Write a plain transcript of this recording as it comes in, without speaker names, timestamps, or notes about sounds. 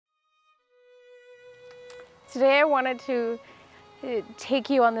Today I wanted to take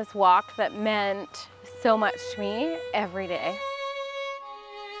you on this walk that meant so much to me every day.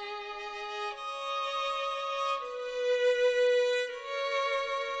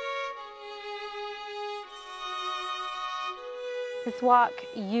 This walk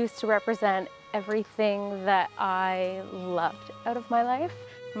used to represent everything that I loved out of my life.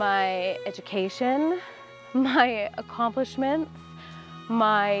 My education, my accomplishments,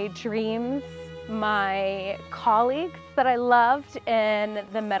 my dreams, my colleagues that I loved in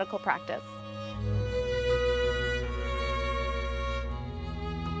the medical practice.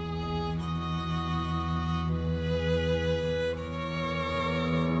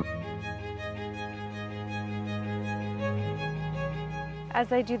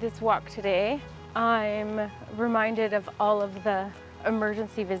 As I do this walk today, I'm reminded of all of the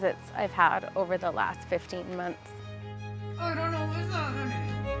emergency visits I've had over the last 15 months. I don't know what's happening.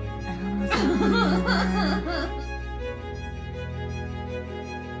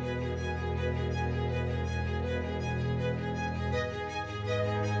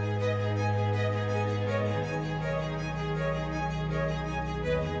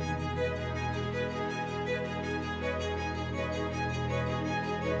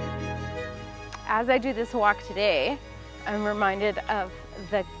 As I do this walk today, I'm reminded of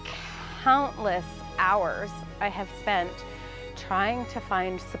the countless hours I have spent trying to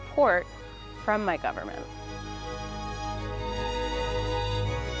find support from my government.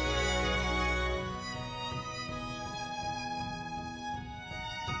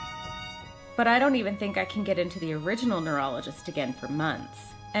 But I don't even think I can get into the original neurologist again for months.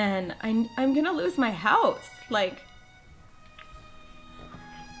 And I'm gonna lose my house. Like,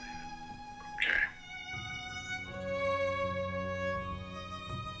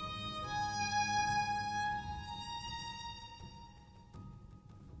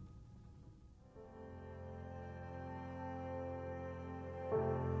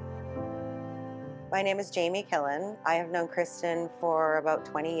 My name is Jamie Killen. I have known Kristen for about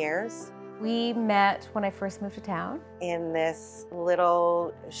 20 years. We met when I first moved to town. In this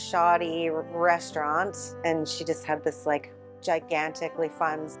little shoddy restaurant, and she just had this like gigantically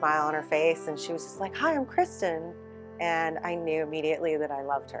fun smile on her face, and she was just like, "Hi, I'm Kristen." And I knew immediately that I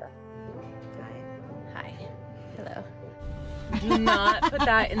loved her. Hi. Hello. do not put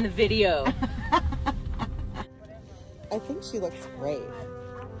that in the video. I think she looks great.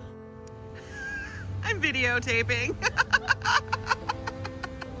 I'm videotaping.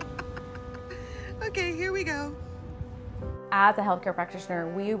 Okay, here we go. As a healthcare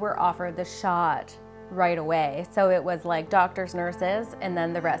practitioner, we were offered the shot right away. So it was like doctors, nurses, and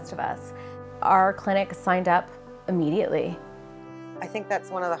then the rest of us. Our clinic signed up immediately. I think that's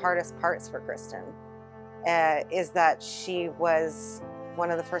one of the hardest parts for Kristen, is that she was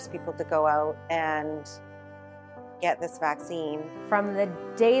one of the first people to go out and get this vaccine. From the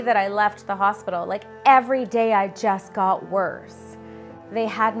day that I left the hospital, like every day I just got worse. They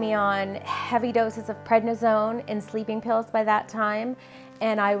had me on heavy doses of prednisone and sleeping pills by that time,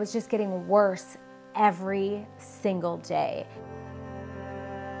 and I was just getting worse every single day.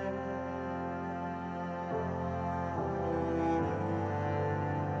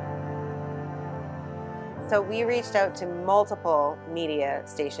 So we reached out to multiple media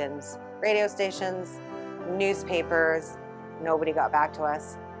stations, radio stations, newspapers. Nobody got back to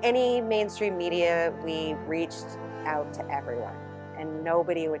us. Any mainstream media, we reached out to everyone, and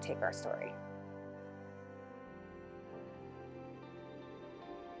nobody would take our story.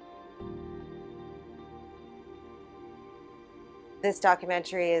 This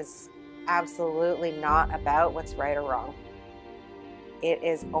documentary is absolutely not about what's right or wrong. It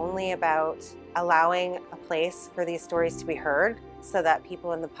is only about allowing a place for these stories to be heard so that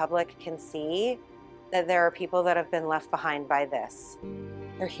people in the public can see that there are people that have been left behind by this.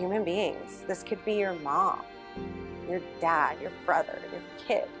 They're human beings. This could be your mom, your dad, your brother, your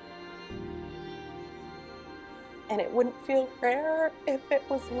kid. And it wouldn't feel fair if it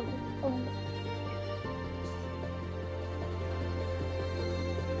was one of them.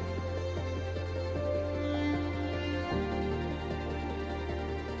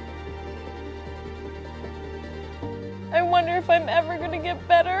 I wonder if I'm ever gonna get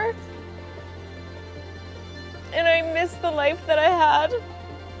better. And I miss the life that I had.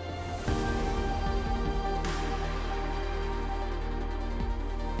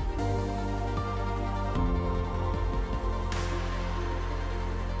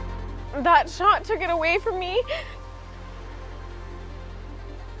 That shot took it away from me.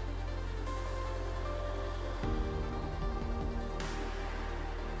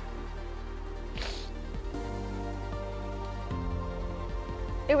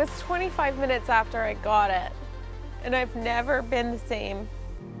 It was 25 minutes after I got it. and I've never been the same.